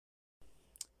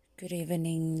Good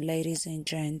evening, ladies and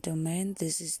gentlemen.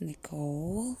 This is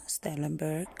Nicole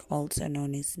Stellenberg, also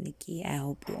known as Nikki. I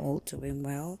hope you're all doing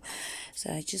well.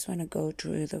 So I just want to go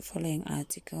through the following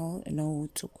article, Know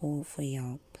to Call for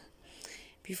Help.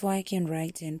 Before I can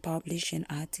write and publish an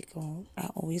article, I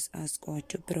always ask God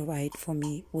to provide for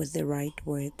me with the right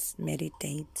words,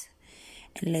 meditate,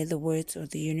 and let the words of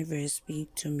the universe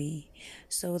speak to me.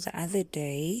 So the other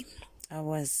day, I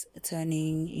was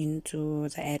turning into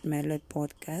the Ed Mallet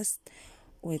podcast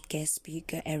with guest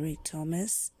speaker Eric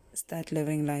Thomas, Start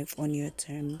Living Life on Your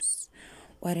Terms.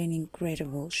 What an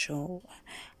incredible show.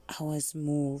 I was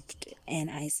moved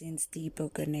and I sensed deeper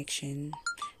connection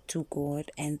to God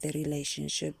and the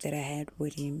relationship that I had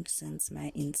with Him since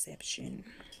my inception.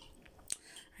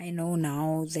 I know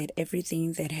now that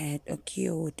everything that had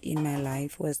occurred in my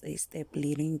life was a step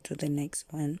leading to the next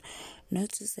one. Not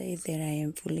to say that I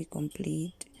am fully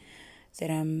complete, that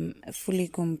I'm a fully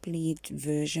complete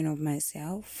version of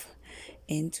myself.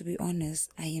 And to be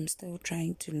honest, I am still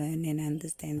trying to learn and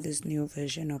understand this new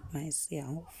version of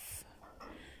myself.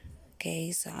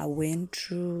 Okay, so I went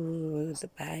through the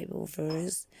Bible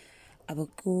verse,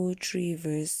 Habakkuk 3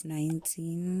 verse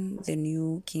 19, the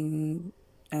New King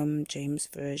James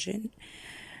Version.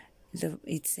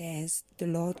 It says, "The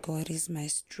Lord God is my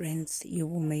strength. He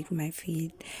will make my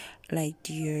feet like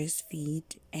deer's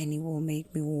feet, and He will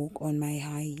make me walk on my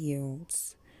high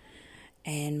heels."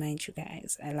 And mind you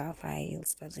guys, I love high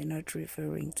heels, but they're not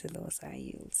referring to those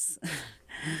high heels.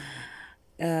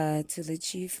 To the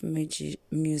chief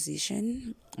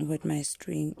musician with my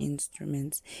string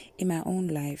instruments. In my own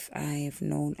life, I have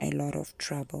known a lot of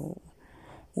trouble.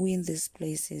 Who in this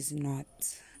place is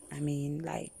not?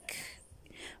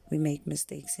 We make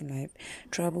mistakes in life.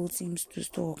 Trouble seems to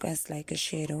stalk us like a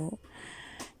shadow,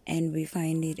 and we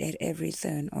find it at every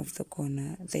turn of the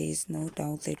corner. There is no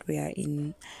doubt that we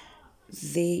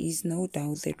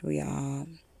are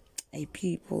a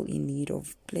people in need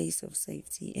of place of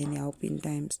safety and help in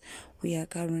times we are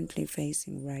currently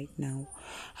facing right now.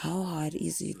 How hard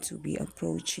is it to be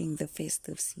approaching the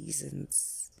festive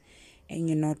seasons and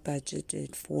you're not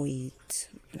budgeted for it?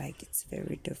 Like, it's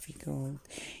very difficult.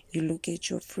 You look at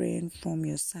your friend from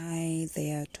your side,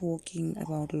 they are talking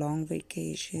about long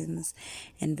vacations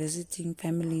and visiting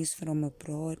families from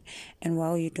abroad, and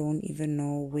while you don't even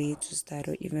know where to start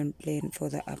or even plan for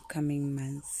the upcoming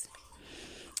months.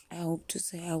 I hope to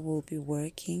say I will be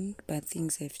working, but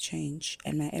things have changed,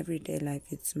 and my everyday life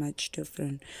is much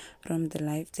different from the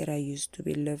life that I used to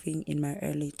be living in my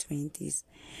early 20s.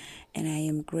 And I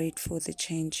am grateful for the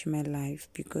change in my life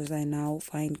because I now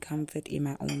find comfort in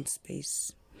my own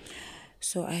space.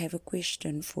 So I have a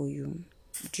question for you.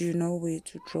 Do you know where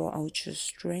to draw out your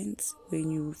strengths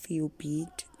when you feel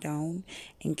beat down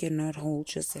and cannot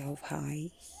hold yourself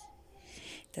high?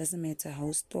 Doesn't matter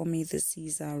how stormy the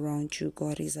seas are around you,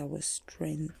 God is our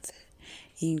strength.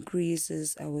 He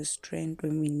increases our strength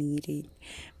when we need it.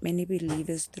 Many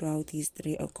believers throughout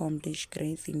history accomplished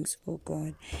great things for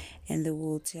God, and they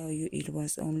will tell you it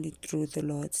was only through the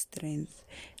Lord's strength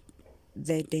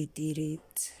that they did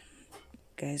it.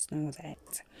 You guys know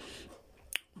that.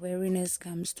 Weariness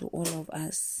comes to all of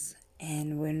us,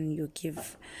 and when you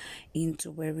give into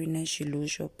weariness, you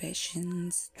lose your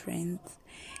passion, strength,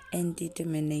 and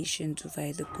determination to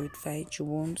fight the good fight. You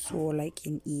won't soar like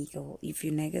an eagle. If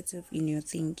you're negative in your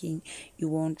thinking, you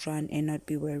won't run and not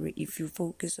be weary. If you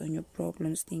focus on your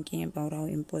problems, thinking about how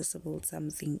impossible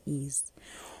something is.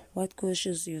 What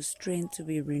causes your strength to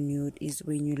be renewed is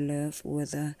when you live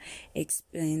with the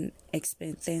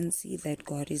expectancy that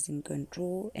God is in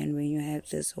control, and when you have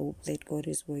this hope that God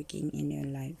is working in your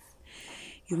life.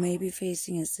 You may be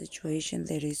facing a situation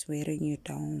that is wearing you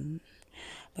down,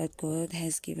 but God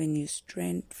has given you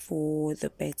strength for the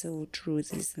battle through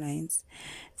these lines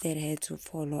that had to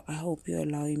follow. I hope you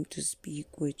allow Him to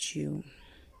speak with you.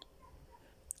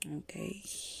 Okay.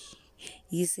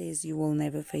 He says you will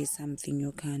never face something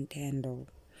you can't handle.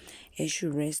 As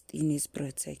you rest in His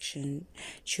protection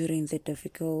during the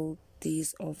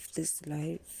difficulties of this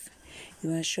life,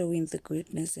 you are showing the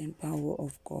goodness and power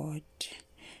of God.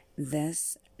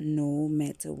 Thus, no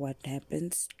matter what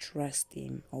happens, trust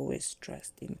Him. Always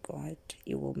trust in God.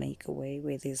 He will make a way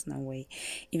where there's no way.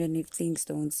 Even if things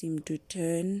don't seem to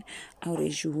turn out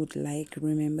as you would like,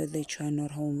 remember that you are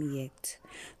not home yet.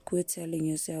 Quit telling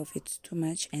yourself it's too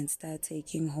much and start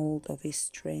taking hold of His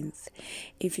strength.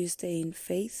 If you stay in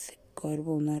faith, God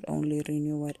will not only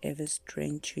renew whatever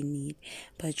strength you need,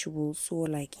 but you will soar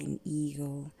like an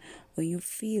eagle. When you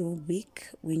feel weak,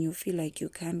 when you feel like you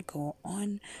can't go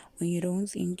on, when you don't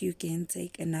think you can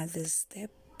take another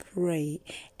step, pray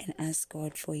and ask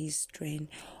God for His strength.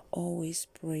 Always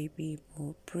pray,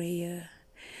 people. Prayer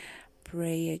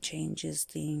changes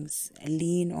things.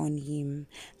 Lean on Him.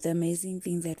 The amazing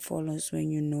thing that follows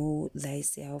when you know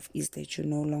thyself is that you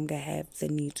no longer have the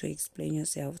need to explain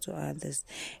yourself to others.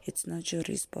 It's not your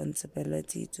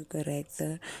responsibility to correct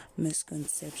the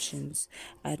misconceptions,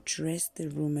 address the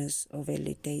rumors, or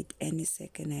validate any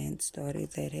second-hand story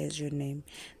that has your name.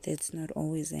 That's not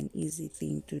always an easy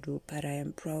thing to do, but I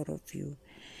am proud of you.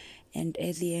 And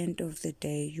at the end of the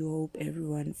day, you hope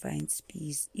everyone finds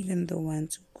peace, even the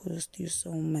ones who caused you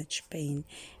so much pain.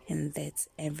 And that's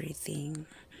everything.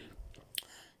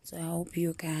 So I hope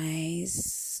you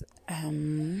guys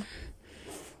are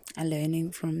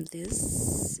learning from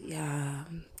this. Yeah,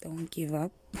 don't give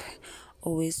up.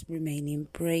 Always remain in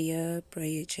prayer.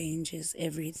 Prayer changes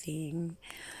everything.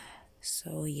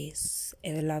 So yes,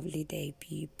 have a lovely day,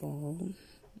 people.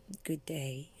 Good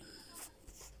day.